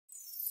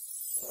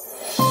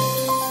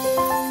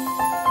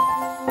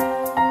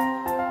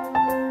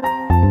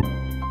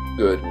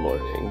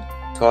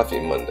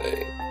Coffee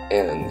Monday,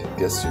 and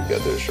guess who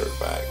got their shirt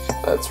back?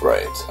 That's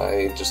right,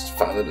 I just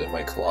found it in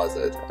my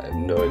closet. I have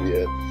no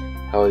idea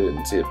how I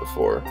didn't see it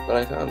before, but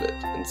I found it,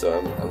 and so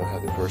I'm a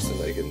happy person.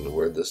 I can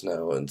wear this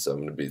now, and so I'm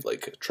going to be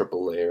like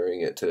triple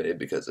layering it today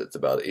because it's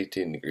about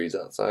 18 degrees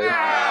outside.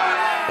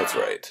 That's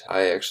right,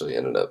 I actually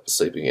ended up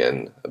sleeping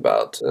in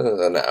about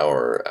an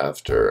hour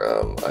after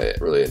I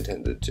really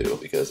intended to,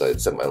 because I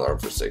had set my alarm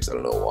for 6. I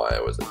don't know why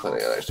I wasn't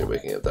planning on actually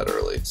waking up that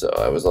early, so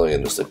I was only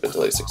going to sleep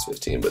until like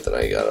 6:15, but then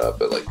I got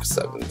up at like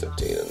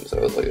 7:15, and so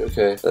I was like,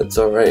 okay, that's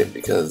alright,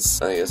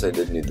 because I guess I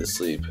did need to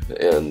sleep,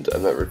 and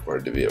I'm not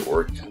required to be at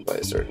work by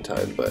a certain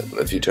time. But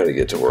if you try to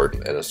get to work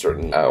in a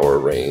certain hour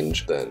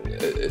range, then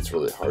it's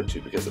really hard to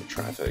because of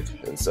traffic.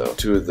 And so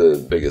 2 of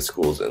the biggest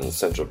schools in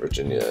Central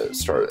Virginia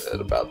start at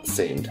about the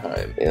same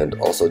time. And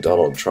also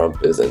Donald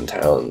Trump is in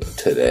town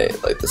today,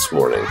 like this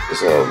morning.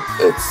 So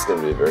it's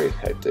going to be a very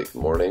hectic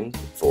morning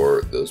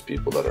for those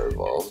people that are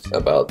involved.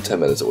 About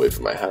 10 minutes away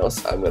from my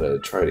house, I'm going to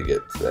try to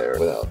get there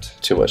without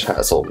too much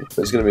hassle.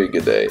 It's going to be a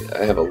good day.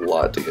 I have a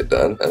lot to get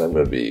done, and I'm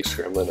going to be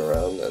scrambling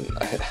around, and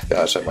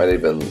gosh, I might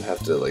even have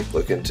to like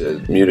look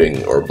into muting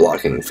or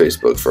blocking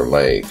Facebook from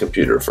my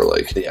computer for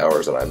like the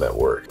hours that I'm at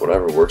work.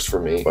 Whatever works for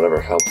me,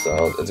 whatever helps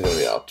out, it's going to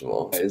be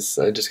optimal. Guys,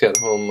 I just got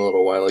home a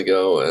little while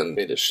ago and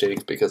made a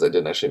shake because I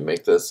didn't actually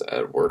make this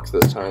at work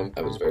this time.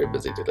 I was very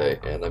busy today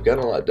and I've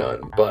gotten a lot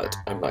done, but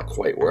I'm not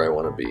quite where I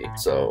want to be.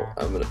 So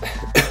I'm going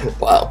to,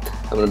 wow,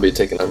 I'm going to be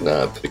taking a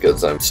nap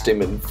because I'm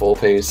steaming full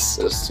pace,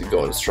 just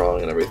going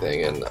strong and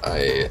everything, and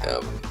I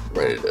am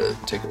ready to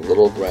take a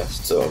little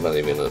rest. So I'm not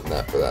even going to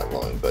nap for that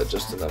long, but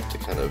just enough to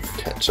kind of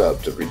catch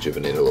up, to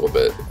rejuvenate a little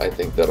bit. I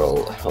think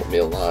that'll help me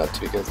a lot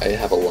because I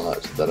have a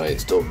lot that I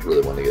still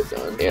really want to get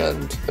done.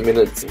 And I mean,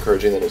 it's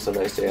encouraging that it's a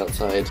nice day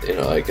outside. You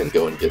know, I can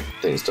go and get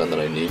things done that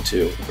I need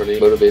to. I'm pretty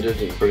motivated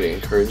and pretty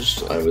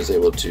encouraged. I was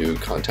able to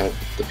contact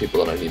the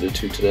people that I needed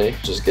to today,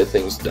 just get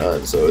things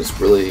done. So it's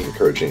really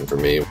encouraging for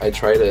me. I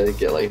try to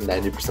get like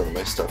 90% of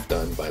my stuff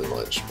done by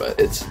lunch, but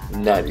it's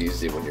not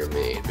easy when you're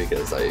me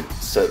because I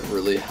set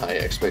really high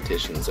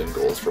expectations and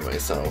goals for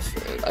myself,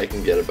 and I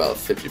can get about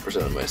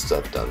 50% of my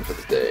stuff done for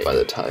the day by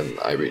the time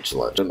I reach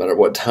lunch, no matter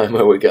what time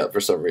I wake up for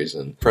some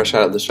reason. Fresh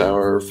out of the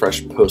shower,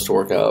 fresh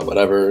post-workout,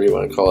 whatever you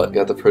want to call it.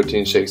 Got the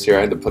protein shakes here.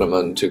 I had to put them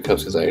on 2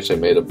 cups because I actually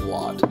made a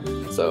lot.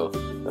 So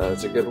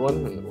it's a good one,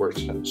 and worked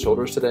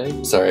shoulders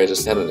today. Sorry, I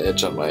just had an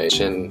itch on my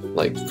chin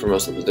like for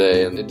most of the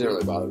day, and it didn't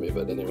really bother me,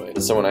 but anyway.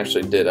 Someone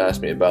actually did ask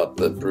me about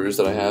the bruise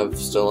that I have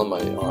still on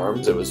my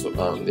arms. It was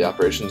the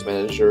operations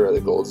manager at the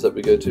Golds that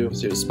we go to.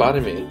 So he was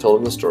spotting me and told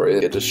him the story.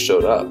 It just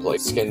showed up, like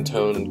skin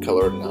tone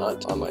colored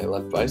knot on my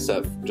left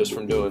bicep just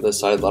from doing the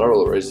side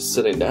lateral raises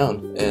sitting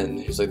down. And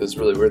he's like, that's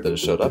really weird that it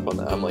showed up on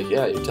that. I'm like,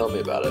 yeah, you tell me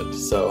about it.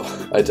 So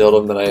I told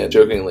him that I had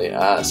jokingly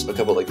asked a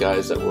couple of the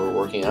guys that were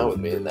working out with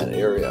me in that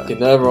area. You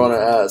never want to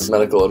ask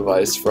medical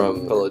advice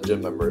from fellow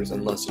gym members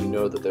unless you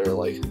know that they're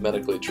like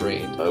medically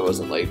trained. It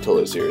wasn't like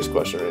totally serious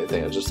question or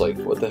anything. I was just like,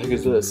 what the heck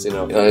is this, you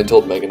know? And I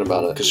told Megan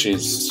about it because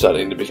she's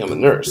studying to become a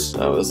nurse.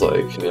 I was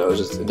like, you know,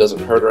 it doesn't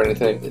hurt or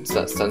anything. It's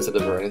not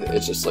sensitive or anything.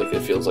 It's just like,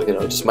 it feels like, you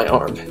know, just my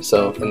arm.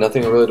 So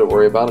nothing really to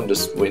worry about. I'm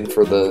just waiting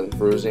for the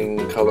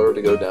bruising color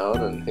to go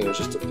down, and I think it was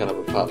just kind of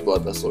a popped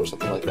blood vessel or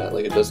something like that.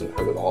 Like, it doesn't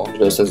hurt at all. There's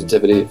no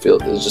sensitivity. It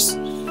just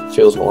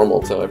feels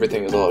normal, so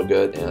everything is all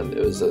good, and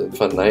it was a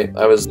fun night.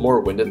 I was more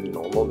winded than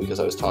normal because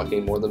I was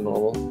talking more than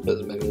normal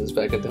because Megan is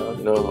back in town.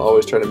 You know,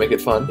 always trying to make it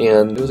fun,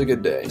 and it was a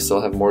good day.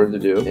 Still have more to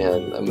do,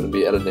 and I'm going to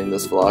be editing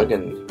this vlog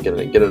and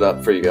gonna get it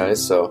up for you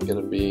guys, so I'm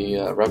going to be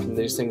wrapping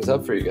these things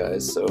up for you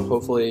guys. So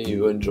hopefully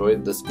you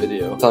enjoyed this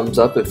video. Thumbs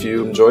up if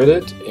you enjoyed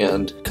it,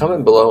 and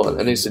comment below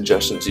on any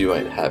suggestions you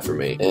might have for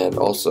me, and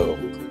also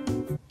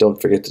don't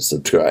forget to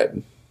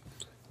subscribe.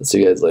 I'll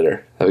see you guys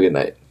later. Have a good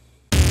night.